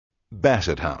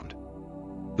Basset Hound.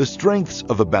 The strengths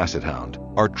of a Basset Hound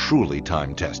are truly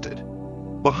time-tested.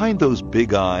 Behind those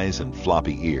big eyes and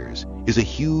floppy ears is a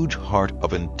huge heart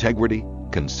of integrity,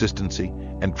 consistency,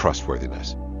 and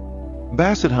trustworthiness.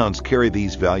 Basset Hounds carry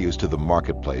these values to the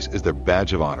marketplace as their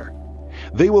badge of honor.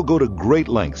 They will go to great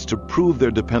lengths to prove their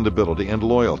dependability and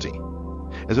loyalty.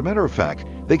 As a matter of fact,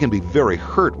 they can be very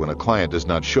hurt when a client does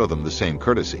not show them the same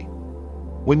courtesy.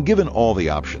 When given all the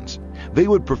options, they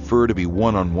would prefer to be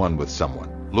one-on-one with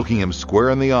someone, looking him square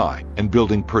in the eye and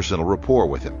building personal rapport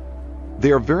with him.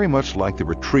 They are very much like the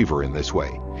retriever in this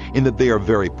way, in that they are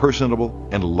very personable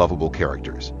and lovable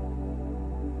characters.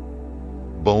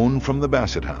 Bone from the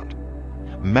Basset Hound.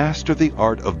 Master the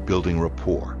art of building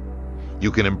rapport.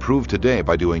 You can improve today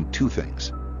by doing two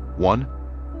things. 1.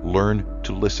 Learn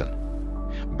to listen.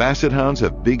 Basset Hounds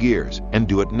have big ears and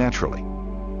do it naturally.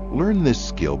 Learn this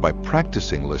skill by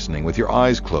practicing listening with your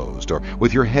eyes closed or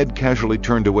with your head casually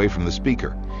turned away from the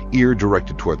speaker, ear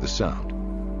directed toward the sound.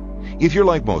 If you're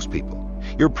like most people,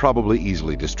 you're probably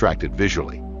easily distracted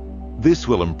visually. This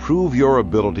will improve your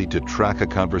ability to track a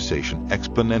conversation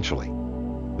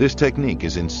exponentially. This technique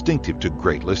is instinctive to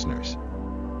great listeners.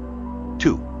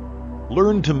 2.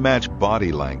 Learn to match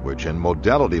body language and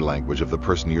modality language of the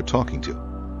person you're talking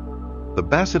to. The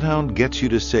Basset Hound gets you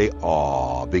to say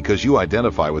 "aw" because you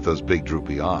identify with those big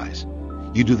droopy eyes.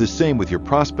 You do the same with your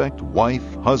prospect, wife,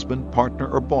 husband, partner,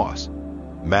 or boss.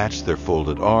 Match their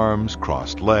folded arms,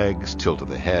 crossed legs, tilt of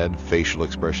the head, facial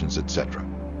expressions, etc.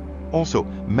 Also,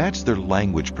 match their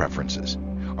language preferences.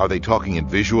 Are they talking in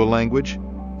visual language?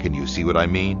 Can you see what I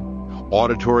mean?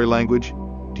 Auditory language?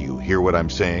 Do you hear what I'm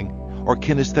saying? Or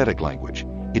kinesthetic language?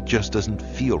 It just doesn't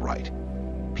feel right.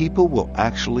 People will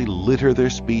actually litter their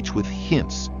speech with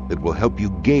hints that will help you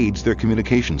gauge their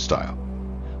communication style.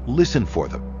 Listen for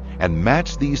them and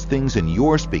match these things in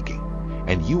your speaking,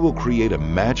 and you will create a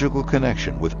magical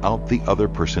connection without the other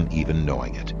person even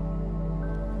knowing it.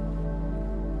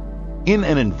 In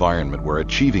an environment where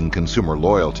achieving consumer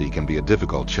loyalty can be a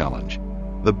difficult challenge,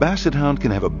 the Basset Hound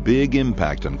can have a big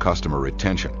impact on customer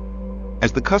retention.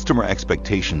 As the customer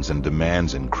expectations and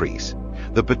demands increase,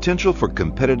 the potential for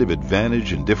competitive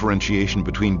advantage and differentiation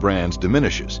between brands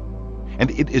diminishes, and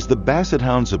it is the Basset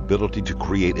Hound's ability to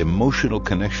create emotional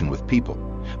connection with people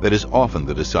that is often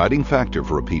the deciding factor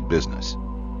for repeat business.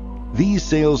 These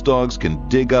sales dogs can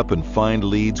dig up and find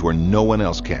leads where no one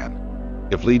else can.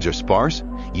 If leads are sparse,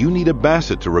 you need a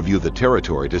Basset to review the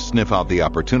territory to sniff out the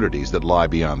opportunities that lie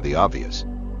beyond the obvious.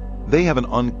 They have an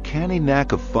uncanny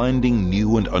knack of finding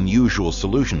new and unusual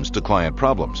solutions to client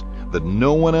problems that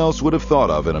no one else would have thought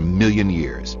of in a million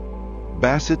years.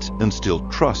 Bassets instill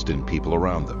trust in people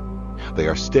around them. They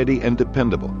are steady and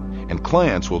dependable, and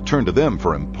clients will turn to them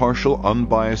for impartial,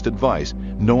 unbiased advice,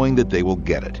 knowing that they will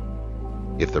get it.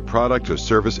 If the product or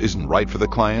service isn't right for the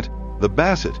client, the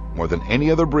Basset, more than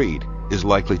any other breed, is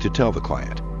likely to tell the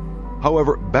client.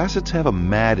 However, Bassets have a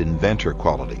mad inventor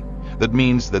quality. That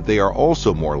means that they are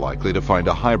also more likely to find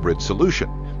a hybrid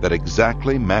solution that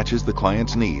exactly matches the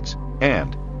client's needs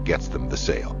and gets them the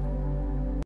sale.